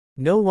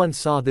No one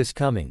saw this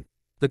coming.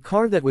 The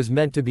car that was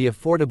meant to be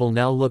affordable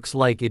now looks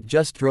like it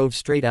just drove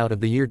straight out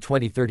of the year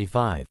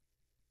 2035.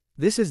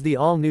 This is the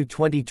all-new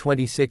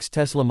 2026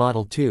 Tesla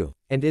Model 2,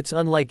 and it's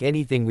unlike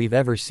anything we've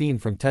ever seen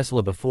from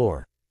Tesla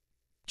before.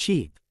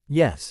 Cheap?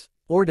 Yes.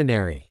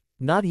 Ordinary?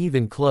 Not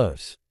even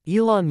close.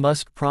 Elon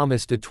Musk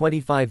promised a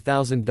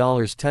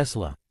 $25,000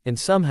 Tesla, and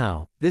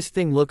somehow, this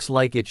thing looks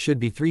like it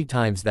should be 3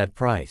 times that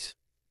price.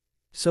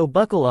 So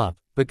buckle up,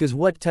 because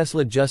what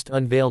Tesla just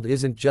unveiled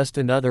isn't just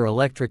another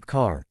electric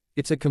car,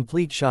 it's a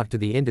complete shock to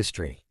the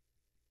industry.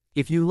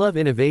 If you love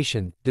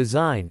innovation,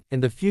 design,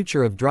 and the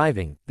future of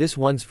driving, this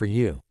one's for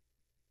you.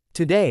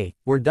 Today,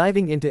 we're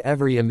diving into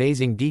every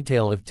amazing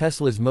detail of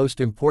Tesla's most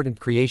important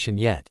creation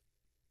yet.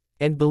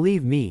 And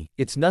believe me,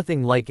 it's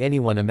nothing like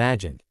anyone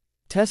imagined.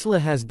 Tesla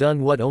has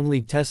done what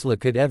only Tesla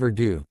could ever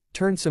do,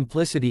 turn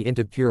simplicity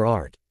into pure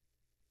art.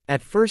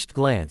 At first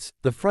glance,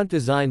 the front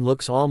design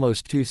looks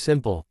almost too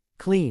simple,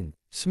 clean,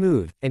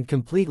 smooth, and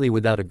completely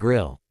without a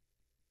grille.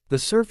 The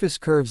surface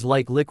curves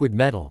like liquid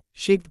metal,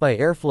 shaped by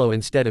airflow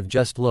instead of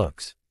just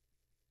looks.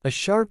 A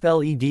sharp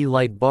LED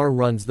light bar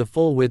runs the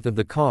full width of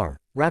the car,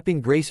 wrapping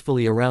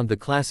gracefully around the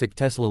classic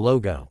Tesla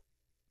logo.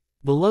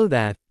 Below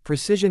that,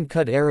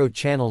 precision-cut aero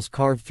channels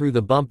carve through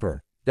the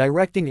bumper,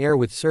 directing air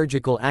with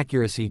surgical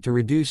accuracy to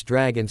reduce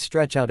drag and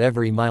stretch out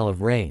every mile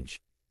of range.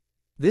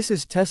 This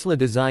is Tesla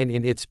design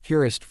in its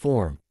purest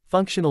form,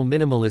 functional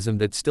minimalism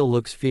that still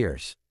looks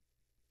fierce.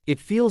 It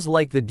feels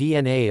like the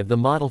DNA of the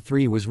Model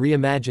 3 was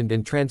reimagined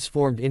and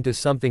transformed into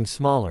something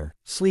smaller,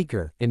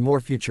 sleeker, and more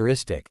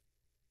futuristic.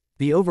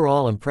 The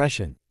overall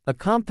impression: a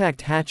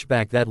compact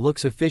hatchback that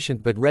looks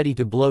efficient but ready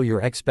to blow your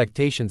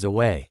expectations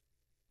away.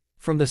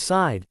 From the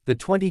side, the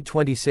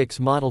 2026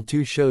 Model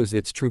 2 shows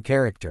its true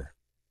character.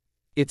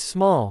 It's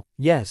small,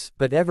 yes,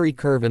 but every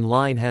curve and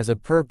line has a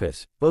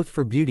purpose, both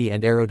for beauty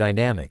and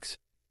aerodynamics.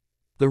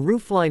 The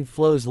roofline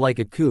flows like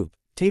a coupe,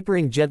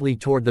 tapering gently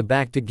toward the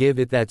back to give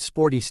it that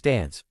sporty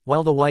stance,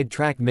 while the wide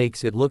track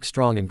makes it look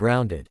strong and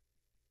grounded.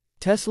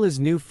 Tesla's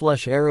new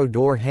flush aero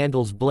door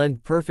handles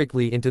blend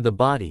perfectly into the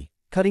body,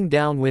 cutting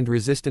down wind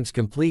resistance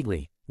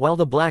completely, while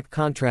the black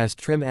contrast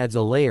trim adds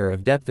a layer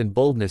of depth and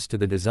boldness to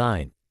the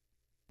design.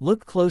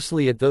 Look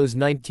closely at those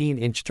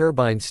 19-inch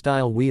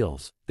turbine-style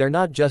wheels. They're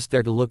not just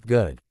there to look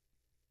good.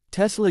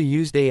 Tesla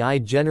used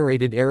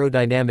AI-generated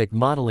aerodynamic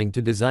modeling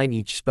to design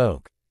each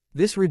spoke.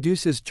 This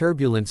reduces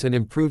turbulence and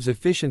improves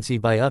efficiency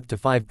by up to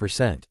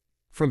 5%.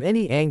 From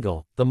any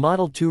angle, the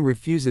Model 2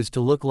 refuses to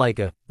look like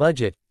a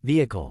budget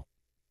vehicle.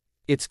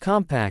 It's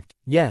compact,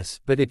 yes,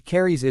 but it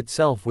carries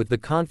itself with the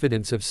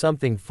confidence of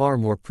something far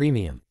more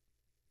premium.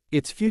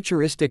 It's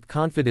futuristic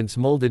confidence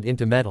molded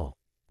into metal.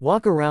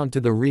 Walk around to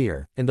the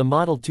rear, and the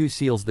Model 2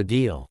 seals the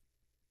deal.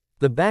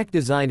 The back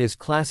design is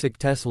classic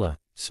Tesla,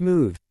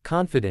 smooth,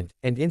 confident,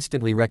 and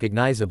instantly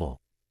recognizable.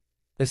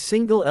 A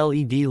single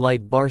LED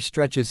light bar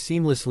stretches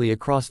seamlessly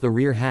across the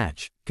rear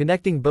hatch,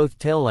 connecting both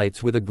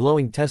taillights with a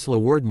glowing Tesla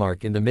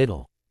wordmark in the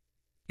middle.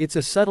 It's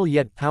a subtle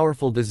yet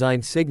powerful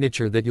design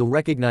signature that you'll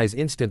recognize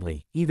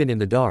instantly, even in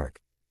the dark.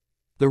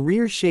 The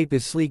rear shape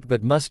is sleek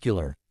but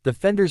muscular, the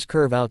fenders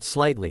curve out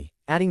slightly,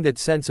 adding that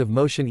sense of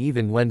motion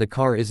even when the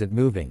car isn't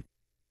moving.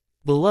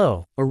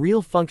 Below, a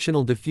real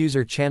functional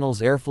diffuser channels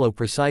airflow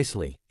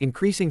precisely,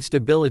 increasing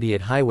stability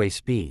at highway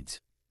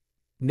speeds.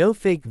 No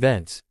fake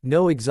vents,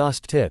 no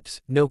exhaust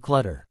tips, no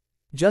clutter.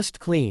 Just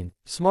clean,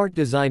 smart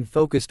design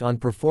focused on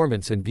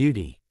performance and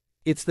beauty.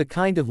 It's the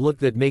kind of look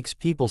that makes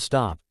people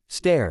stop,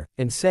 stare,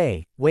 and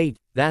say, "Wait,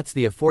 that's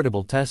the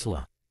affordable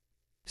Tesla."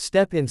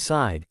 Step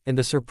inside, and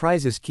the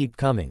surprises keep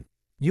coming.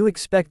 You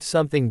expect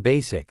something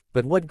basic,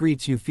 but what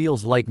greets you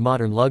feels like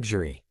modern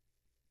luxury.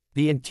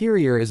 The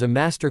interior is a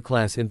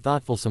masterclass in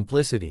thoughtful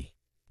simplicity.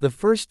 The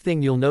first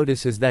thing you'll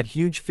notice is that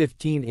huge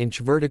 15-inch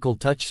vertical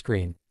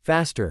touchscreen,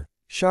 faster,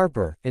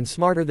 sharper, and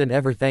smarter than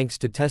ever thanks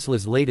to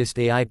Tesla's latest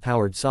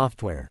AI-powered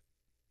software.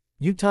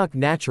 You talk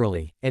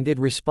naturally, and it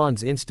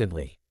responds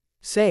instantly.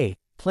 Say,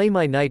 "Play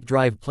my night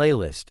drive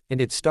playlist,"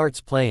 and it starts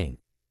playing.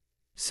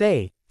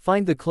 Say,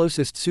 "Find the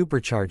closest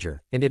supercharger,"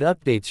 and it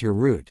updates your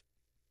route.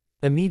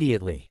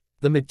 Immediately.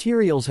 The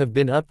materials have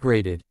been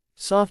upgraded: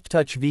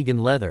 soft-touch vegan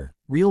leather,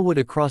 real wood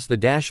across the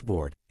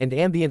dashboard, and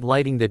ambient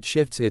lighting that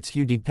shifts its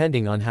hue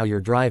depending on how you're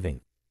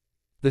driving.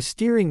 The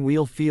steering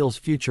wheel feels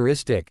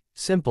futuristic,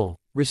 simple,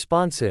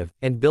 responsive,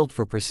 and built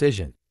for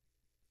precision.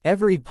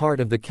 Every part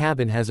of the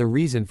cabin has a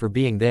reason for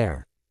being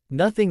there.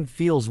 Nothing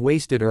feels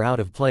wasted or out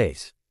of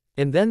place.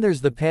 And then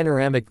there's the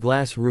panoramic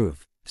glass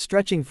roof,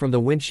 stretching from the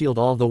windshield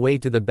all the way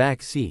to the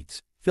back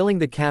seats, filling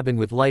the cabin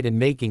with light and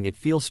making it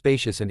feel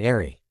spacious and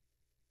airy.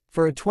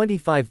 For a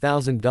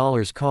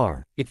 $25,000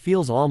 car, it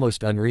feels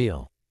almost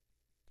unreal.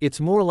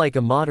 It's more like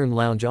a modern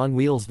lounge on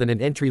wheels than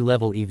an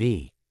entry-level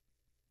EV.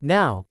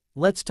 Now,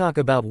 let's talk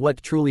about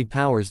what truly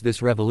powers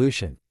this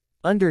revolution.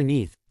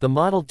 Underneath, the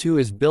Model 2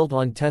 is built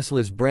on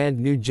Tesla's brand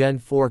new Gen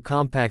 4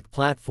 compact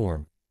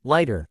platform,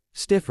 lighter,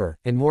 stiffer,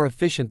 and more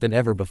efficient than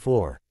ever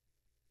before.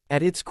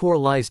 At its core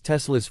lies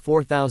Tesla's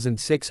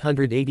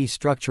 4680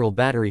 structural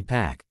battery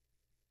pack.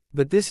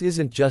 But this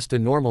isn't just a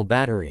normal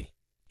battery.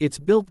 It's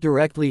built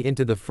directly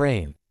into the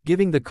frame,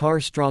 giving the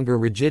car stronger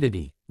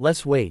rigidity,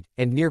 less weight,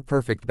 and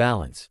near-perfect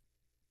balance.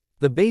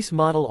 The base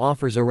model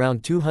offers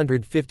around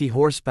 250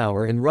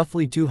 horsepower and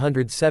roughly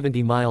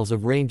 270 miles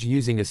of range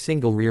using a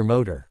single rear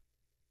motor.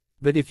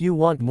 But if you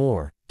want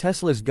more,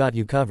 Tesla's got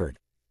you covered.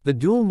 The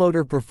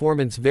dual-motor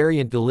performance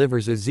variant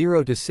delivers a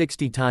 0 to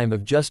 60 time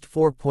of just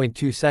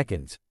 4.2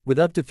 seconds, with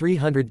up to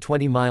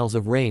 320 miles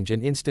of range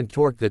and instant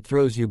torque that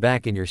throws you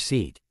back in your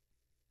seat.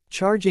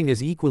 Charging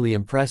is equally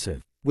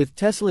impressive. With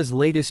Tesla's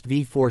latest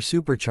V4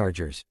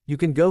 superchargers, you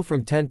can go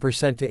from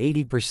 10% to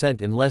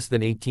 80% in less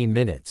than 18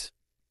 minutes.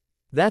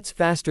 That's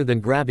faster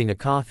than grabbing a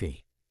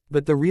coffee.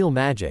 But the real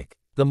magic: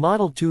 the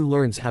Model 2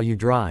 learns how you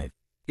drive.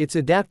 Its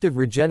adaptive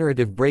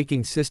regenerative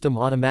braking system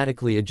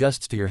automatically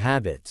adjusts to your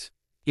habits.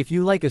 If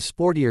you like a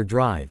sportier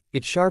drive,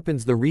 it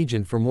sharpens the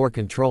region for more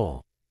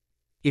control.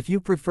 If you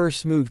prefer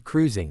smooth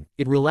cruising,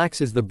 it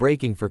relaxes the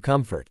braking for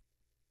comfort.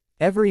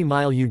 Every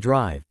mile you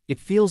drive, it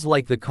feels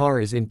like the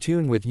car is in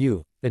tune with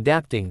you,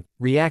 adapting,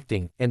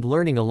 reacting, and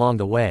learning along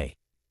the way.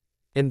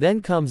 And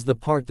then comes the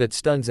part that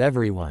stuns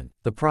everyone: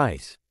 the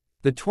price.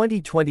 The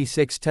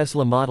 2026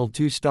 Tesla Model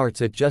 2 starts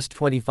at just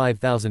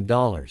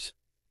 $25,000.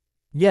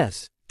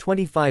 Yes,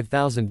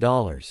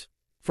 $25,000.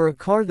 For a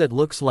car that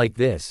looks like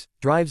this,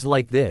 drives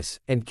like this,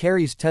 and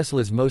carries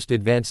Tesla's most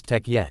advanced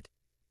tech yet.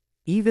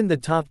 Even the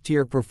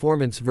top-tier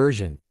performance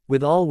version,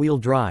 with all-wheel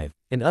drive,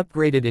 an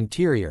upgraded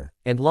interior,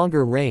 and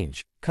longer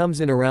range, comes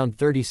in around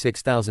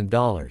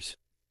 $36,000.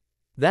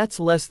 That's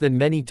less than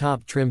many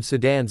top-trim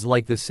sedans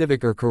like the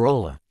Civic or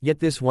Corolla, yet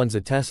this one's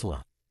a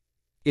Tesla.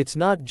 It's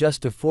not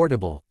just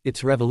affordable,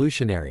 it's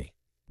revolutionary.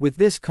 With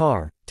this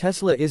car,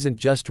 Tesla isn't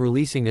just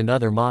releasing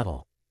another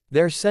model.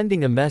 They're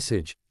sending a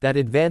message that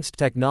advanced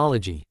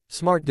technology,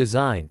 smart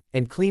design,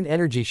 and clean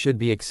energy should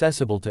be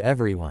accessible to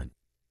everyone.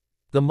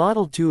 The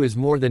Model 2 is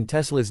more than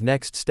Tesla's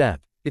next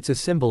step, it's a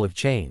symbol of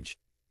change.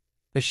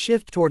 A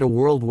shift toward a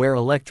world where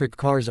electric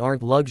cars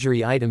aren't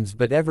luxury items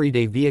but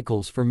everyday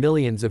vehicles for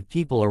millions of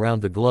people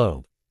around the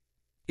globe.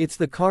 It's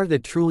the car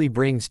that truly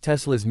brings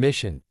Tesla's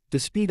mission, to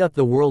speed up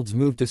the world's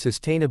move to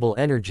sustainable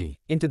energy,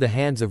 into the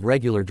hands of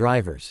regular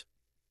drivers.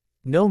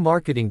 No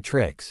marketing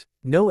tricks,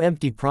 no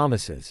empty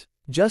promises.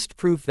 Just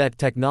proof that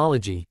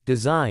technology,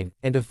 design,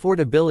 and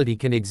affordability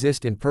can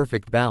exist in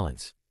perfect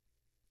balance.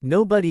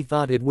 Nobody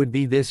thought it would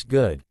be this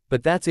good,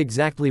 but that's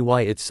exactly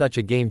why it's such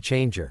a game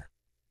changer.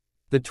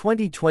 The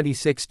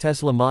 2026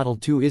 Tesla Model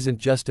 2 isn't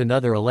just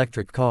another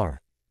electric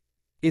car.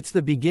 It's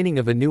the beginning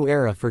of a new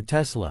era for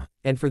Tesla,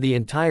 and for the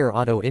entire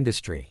auto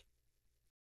industry.